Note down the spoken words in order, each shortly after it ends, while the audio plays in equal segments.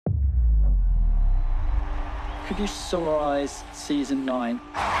could you summarise season 9?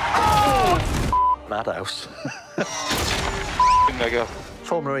 Madhouse. Mega.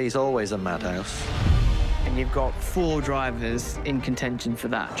 Formula E is always a madhouse. And you've got 4 drivers in contention for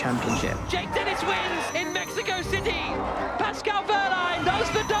that championship. Jake Dennis wins in Mexico City. Pascal Wehrlein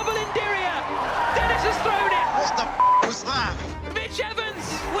does the double interior. Dennis has thrown it. What the was that? Mitch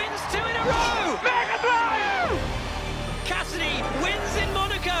Evans wins 2 in a row. Mega blow! Cassidy wins in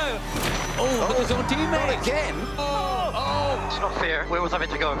Monaco. Oh, look at his own teammate. Again? It's not fair. Where was I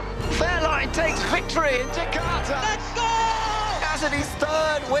meant to go? Wehrlein takes victory in Jakarta. Let's go! Cassidy's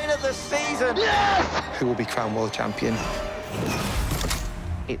 3rd win of the season. Yes! Who will be crowned world champion?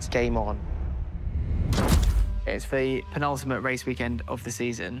 It's game on. It's the penultimate race weekend of the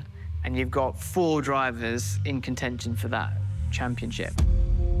season, and you've got 4 drivers in contention for that championship.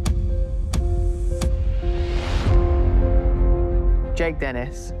 Jake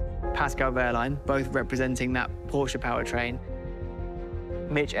Dennis, Pascal Wehrlein, both representing that Porsche powertrain.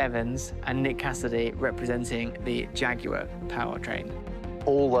 Mitch Evans and Nick Cassidy representing the Jaguar powertrain.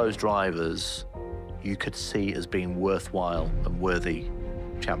 All those drivers you could see as being worthwhile and worthy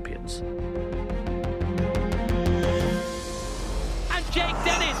champions. And Jake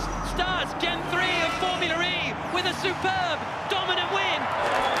Dennis starts Gen 3 of Formula E with a superb, dominant win.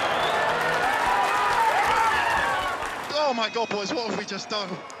 Oh my God, boys, what have we just done?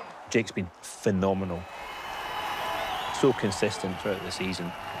 Jake's been phenomenal. So consistent throughout the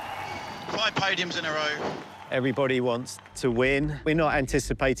season. 5 podiums in a row. Everybody wants to win. We're not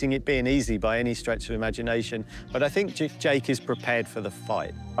anticipating it being easy by any stretch of imagination, but I think Jake is prepared for the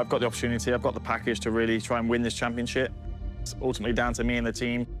fight. I've got the opportunity, I've got the package to really try and win this championship. It's ultimately down to me and the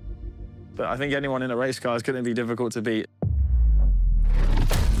team. But I think anyone in a race car is going to be difficult to beat.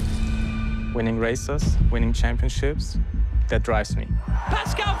 Winning races, winning championships, that drives me.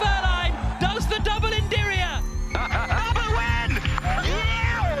 Pascal Wehrlein does the double interior. Double win!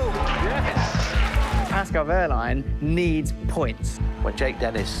 Yes! Pascal Wehrlein needs points. When Jake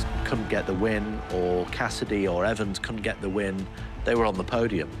Dennis couldn't get the win, or Cassidy or Evans couldn't get the win, they were on the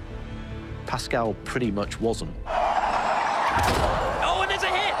podium. Pascal pretty much wasn't. Oh, and there's a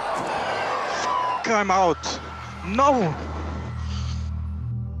hit! I'm out. No!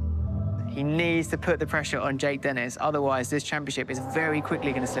 He needs to put the pressure on Jake Dennis, otherwise this championship is very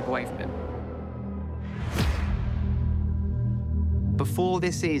quickly going to slip away from him. Before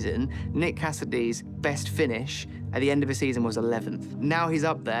this season, Nick Cassidy's best finish at the end of the season was 11th. Now he's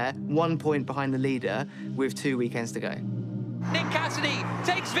up there, 1 point behind the leader, with 2 weekends to go. Nick Cassidy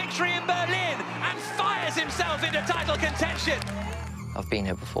takes victory in Berlin and fires himself into title contention. I've been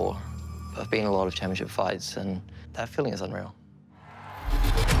here before. I've been in a lot of championship fights, and that feeling is unreal.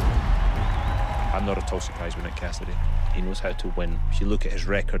 I'm not at all surprised with Nick Cassidy. He knows how to win. If you look at his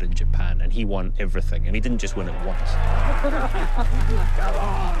record in Japan, and he won everything, and he didn't just win it once.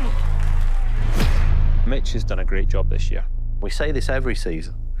 Mitch has done a great job this year. We say this every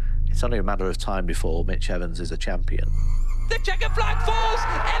season. It's only a matter of time before Mitch Evans is a champion. The checkered flag falls.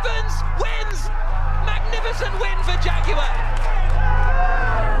 Evans wins. Magnificent win for Jaguar.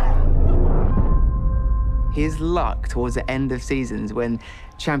 His luck towards the end of seasons when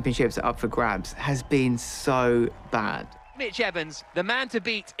championships are up for grabs has been so bad. Mitch Evans, the man to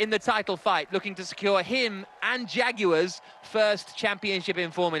beat in the title fight, looking to secure him and Jaguar's first championship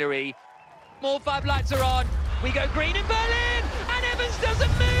in Formula E. All 5 lights are on. We go green in Berlin, and Evans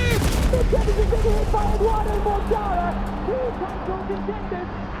doesn't move.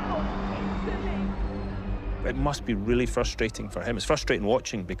 It must be really frustrating for him. It's frustrating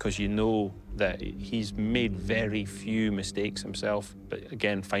watching because you know that he's made very few mistakes himself, but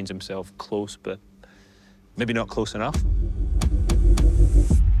again, finds himself close, but maybe not close enough.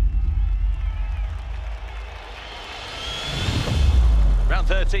 Round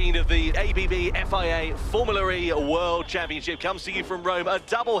 13 of the ABB FIA Formula E World Championship comes to you from Rome, a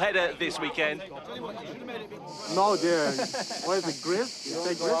double-header this weekend. No, dear. What is it, grist? You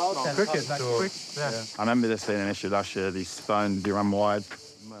say grist? No. Cricket. Yeah. I remember this being an issue last year, these stones, they ran wide.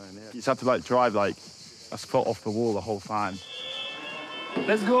 You just have to like drive like a foot off the wall the whole time.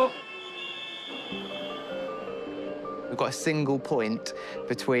 Let's go. We've got a single point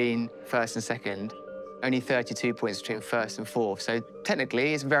between first and second, only 32 points between first and fourth. So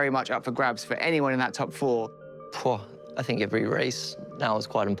technically, it's very much up for grabs for anyone in that top 4. I think every race now is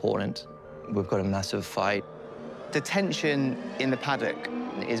quite important. We've got a massive fight. The tension in the paddock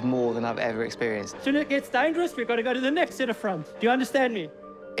is more than I've ever experienced. As soon as it gets dangerous, we've got to go to the next to the front. Do you understand me?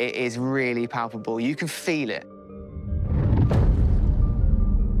 It is really palpable. You can feel it.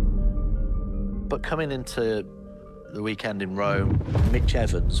 But coming into the weekend in Rome, Mitch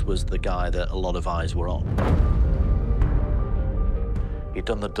Evans was the guy that a lot of eyes were on. He'd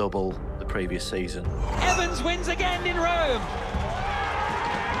done the double the previous season. Evans wins again in Rome.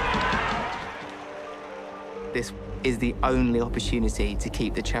 This is the only opportunity to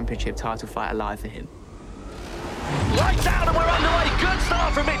keep the championship title fight alive for him. Lights out and we're underway. Good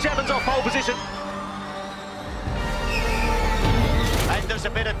start from Mitch Evans off pole position. And there's a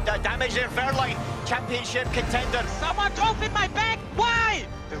bit of damage there. Wehrlein, championship contender. Someone open my back. Why?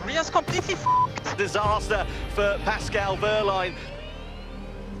 The rear's completely f***ed. Disaster for Pascal Wehrlein.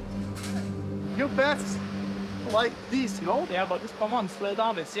 You best like this, you know? Yeah, but come on, slow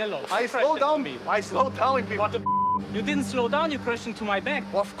down, it's yellow. I slow down. I slow down. What the You didn't slow down, you crashed into my back.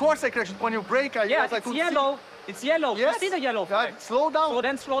 Well, of course I crashed. When you brake, yeah, it's yellow. It's yellow. Yes. You see the yellow flag. Slow down. So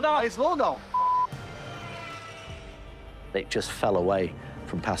then slow down. I slow down. It just fell away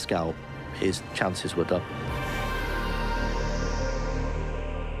from Pascal. His chances were done.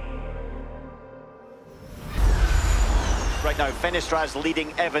 Right now, Fenestraz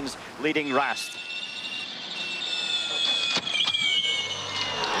leading Evans, leading Rast.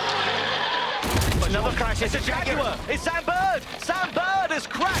 Another crash. It's a Jaguar. It's Sam Bird. Sam Bird has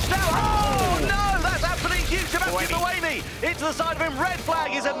crashed out. Oh, no! That's absolutely huge. Sebastian Buemi into the side of him. Red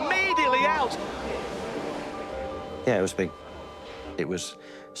flag is immediately out. Yeah, it was big. It was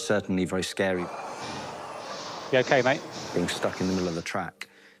certainly very scary. You okay, mate? Being stuck in the middle of the track,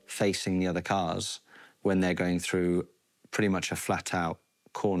 facing the other cars when they're going through pretty much a flat-out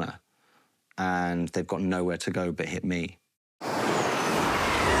corner, and they've got nowhere to go but hit me.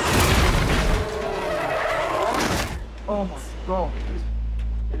 Oh my God.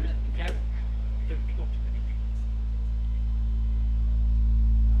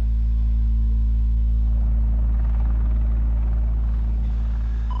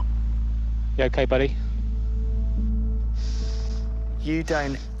 You okay, buddy? You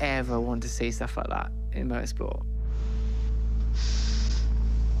don't ever want to see stuff like that in motorsport.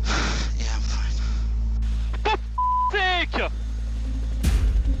 Yeah, I'm fine.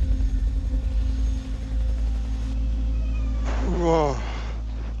 Whoa.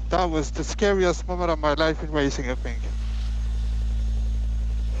 That was the scariest moment of my life in racing, I think.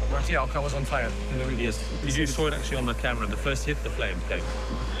 Right, yeah, our car was on fire. It really is. You saw it actually on the camera. The first hit, the flame came.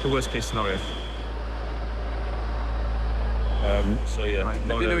 The worst case scenario. So yeah, right.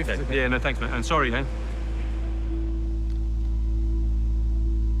 Okay. Yeah, no, thanks, man. And sorry, man.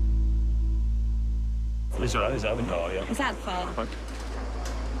 Is that the car? Yeah. Is that far?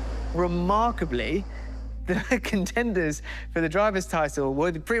 Remarkably, the contenders for the driver's title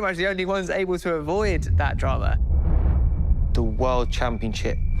were pretty much the only ones able to avoid that drama. The World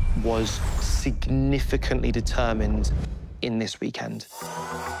Championship was significantly determined in this weekend.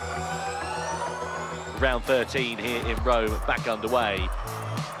 Round 13 here in Rome, back underway.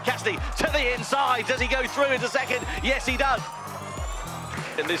 Cassidy to the inside. Does he go through into second? Yes, he does.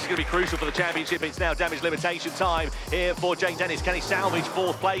 And this is going to be crucial for the championship. It's now damage limitation time here for Jake Dennis. Can he salvage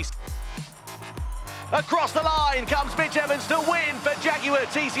fourth place? Across the line comes Mitch Evans to win for Jaguar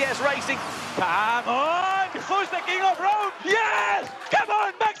TCS Racing. Come on! Who's the king of Rome? Yes! Come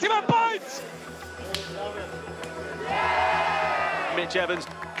on, maximum points! Mitch Evans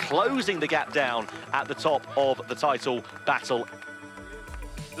closing the gap down at the top of the title battle.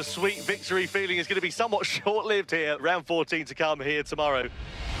 The sweet victory feeling is going to be somewhat short-lived here. Round 14 to come here tomorrow.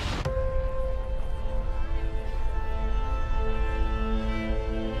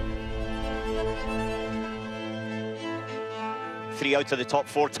 Three out of the top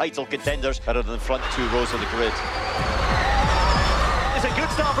four title contenders are in the front two rows of the grid. It's a good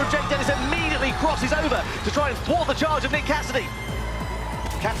start from Jake Dennis. Immediately crosses over to try and thwart the charge of Nick Cassidy.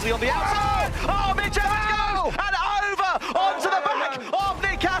 Cassidy on the outside. Oh, Mitch Evans goes and over onto the back of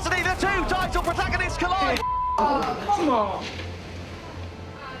Nick Cassidy. The two title protagonists collide. Oh, come on.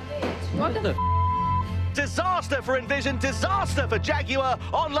 What the Disaster for Envision, disaster for Jaguar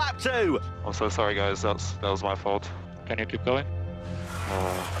on lap 2. I'm so sorry, guys. That was my fault. Can you keep going?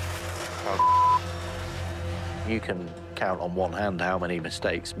 You can count on one hand how many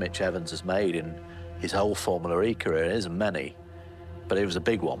mistakes Mitch Evans has made in his whole Formula E career. It isn't many, but it was a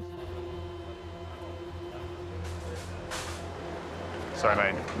big one. Sorry,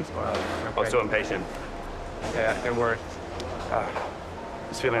 mate. I was too impatient. Yeah, it worked.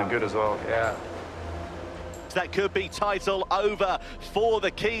 It's feeling good as well. Yeah. That could be title over for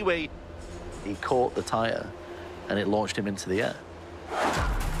the Kiwi. He caught the tyre and it launched him into the air,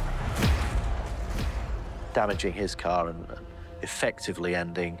 damaging his car and effectively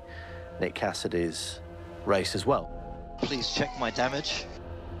ending Nick Cassidy's race as well. Please check my damage.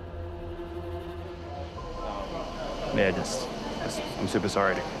 Yeah, I'm super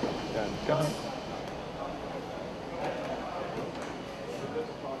sorry. Go on.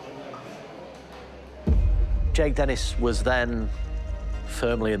 Jake Dennis was then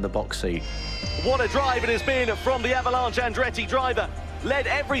firmly in the box seat. What a drive it has been from the Avalanche Andretti driver. Led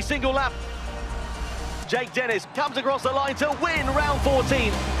every single lap. Jake Dennis comes across the line to win round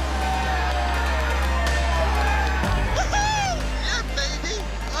 14.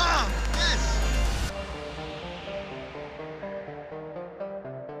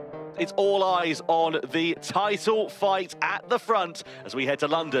 It's all eyes on the title fight at the front as we head to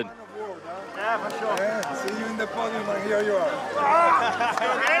London. Yeah, for sure. Yeah, see you in the podium, and here you are.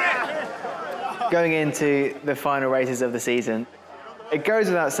 Going into the final races of the season, it goes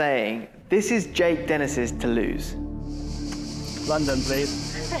without saying, this is Jake Dennis's to lose. London,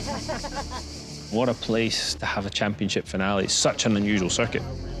 please. What a place to have a championship finale. It's such an unusual circuit.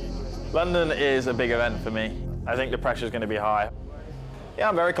 London is a big event for me. I think the pressure's going to be high. Yeah,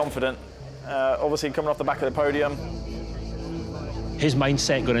 I'm very confident. Obviously, coming off the back of the podium. His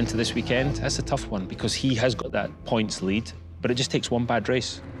mindset going into this weekend, that's a tough one because he has got that points lead, but it just takes one bad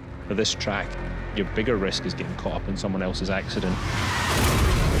race for this track. Your bigger risk is getting caught up in someone else's accident.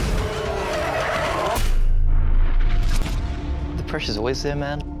 The pressure's always there,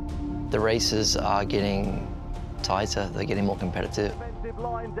 man. The races are getting tighter, they're getting more competitive.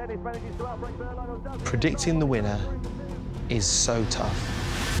 Predicting the winner is so tough.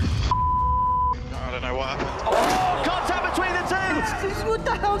 I don't know what happened. Oh, contact between the two! What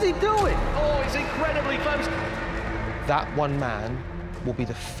the hell's he doing? Oh, it's incredibly close. That one man will be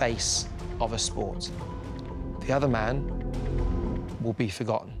the face of a sport. The other man will be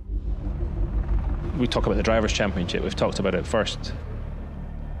forgotten. We talk about the Drivers' Championship, we've talked about it first,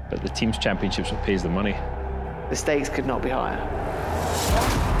 but the Teams' Championship's what pays the money. The stakes could not be higher.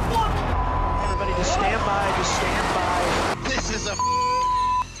 Everybody just stand by, just stand by. This is a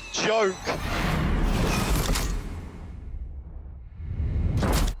joke.